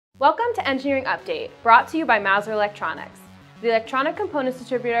Welcome to Engineering Update, brought to you by Mouser Electronics, the electronic components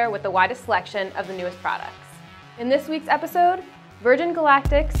distributor with the widest selection of the newest products. In this week's episode, Virgin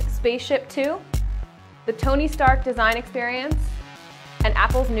Galactic's SpaceShipTwo, the Tony Stark design experience, and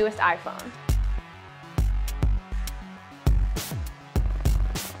Apple's newest iPhone.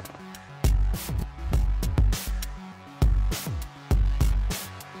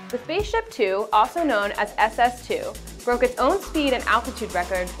 The SpaceShipTwo, also known as SS2, broke its own speed and altitude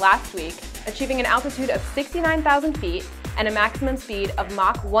record last week, achieving an altitude of 69,000 feet and a maximum speed of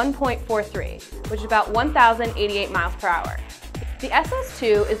Mach 1.43, which is about 1,088 miles per hour. The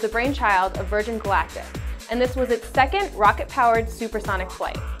SS2 is the brainchild of Virgin Galactic, and this was its second rocket-powered supersonic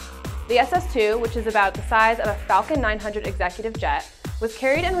flight. The SS2, which is about the size of a Falcon 900 executive jet, was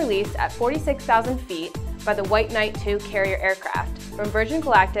carried and released at 46,000 feet by the White Knight II carrier aircraft from Virgin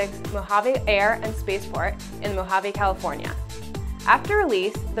Galactic's Mojave Air and Spaceport in Mojave, California. After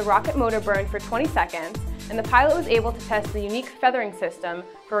release, the rocket motor burned for 20 seconds, and the pilot was able to test the unique feathering system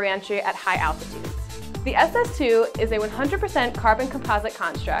for re-entry at high altitudes. The SS2 is a 100% carbon composite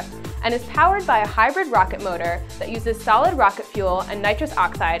construct and is powered by a hybrid rocket motor that uses solid rocket fuel and nitrous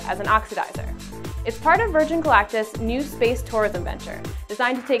oxide as an oxidizer. It's part of Virgin Galactic's new space tourism venture,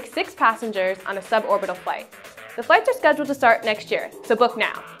 designed to take 6 passengers on a suborbital flight. The flights are scheduled to start next year, so book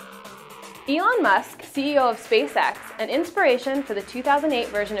now. Elon Musk, CEO of SpaceX and inspiration for the 2008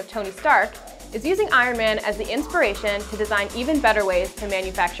 version of Tony Stark, is using Ironman as the inspiration to design even better ways to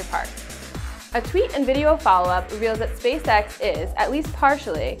manufacture parts. A tweet and video follow-up reveals that SpaceX is, at least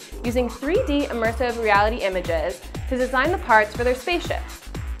partially, using 3D immersive reality images to design the parts for their spaceships.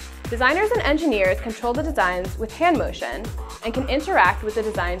 Designers and engineers control the designs with hand motion and can interact with the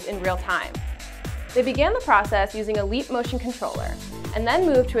designs in real time. They began the process using a Leap motion controller and then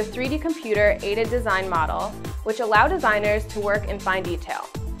moved to a 3D computer-aided design model, which allowed designers to work in fine detail.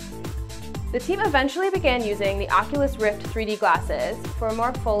 The team eventually began using the Oculus Rift 3D glasses for a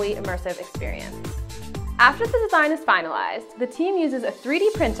more fully immersive experience. After the design is finalized, the team uses a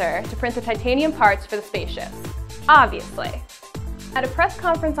 3D printer to print the titanium parts for the spaceships. Obviously. At a press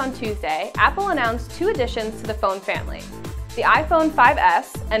conference on Tuesday, Apple announced 2 additions to the phone family, the iPhone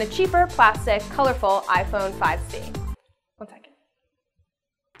 5S and a cheaper, plastic, colorful iPhone 5C. One second.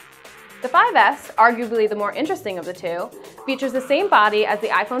 The 5S, arguably the more interesting of the two, features the same body as the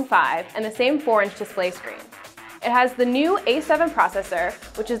iPhone 5 and the same 4-inch display screen. It has the new A7 processor,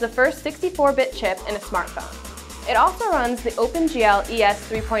 which is the first 64-bit chip in a smartphone. It also runs the OpenGL ES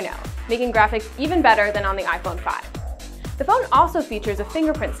 3.0, making graphics even better than on the iPhone 5. The phone also features a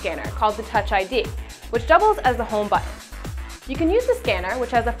fingerprint scanner called the Touch ID, which doubles as the home button. You can use the scanner,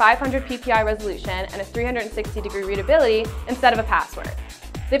 which has a 500 ppi resolution and a 360-degree readability instead of a password.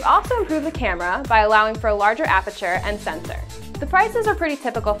 They've also improved the camera by allowing for a larger aperture and sensor. The prices are pretty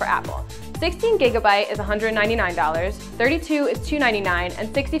typical for Apple. 16 GB is $199, 32 is $299,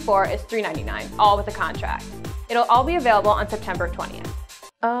 and 64 is $399, all with a contract. It'll all be available on September 20th.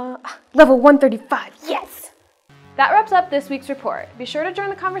 Level 135, yes! That wraps up this week's report. Be sure to join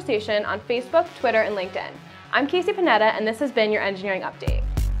the conversation on Facebook, Twitter, and LinkedIn. I'm Casey Panetta, and this has been your Engineering Update.